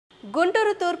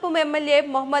గుంటూరు తూర్పు ఎమ్మెల్యే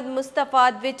మొహమ్మద్ ముస్తఫా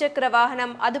ద్విచక్ర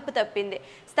వాహనం అదుపు తప్పింది.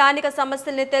 స్థానిక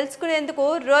సమస్యల్ని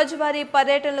తెలుసుకునేందుకు రోజువారీ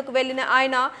పర్యటనలకు వెళ్లిన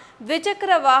ఆయన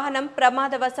ద్విచక్ర వాహనం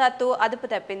ప్రమాదవశాత్తు అదుపు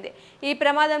తప్పింది. ఈ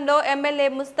ప్రమాదంలో ఎమ్మెల్యే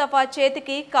ముస్తఫా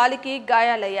చేతికి, కాలికి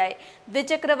గాయాలయ్యాయి.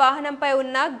 ద్విచక్ర వాహనంపై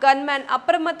ఉన్న గన్మ్యాన్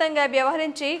అప్రమత్తంగా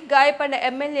వ్యవహరించి గాయపడిన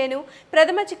ఎమ్మెల్యేను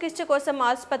ప్రథమ చికిత్స కోసం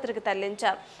ఆసుపత్రికి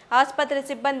తరలించారు. ఆసుపత్రి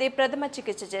సిబ్బంది ప్రథమ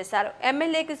చికిత్స చేశారు.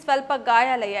 ఎమ్మెల్యేకి స్వల్ప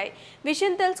గాయాలయ్యాయి.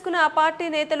 విషయం తెలుసుకున్న ఆ పార్టీ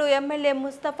నేతలు ఎమ్మెల్యే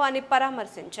ముస్తఫాని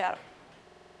పరామర్శించారు.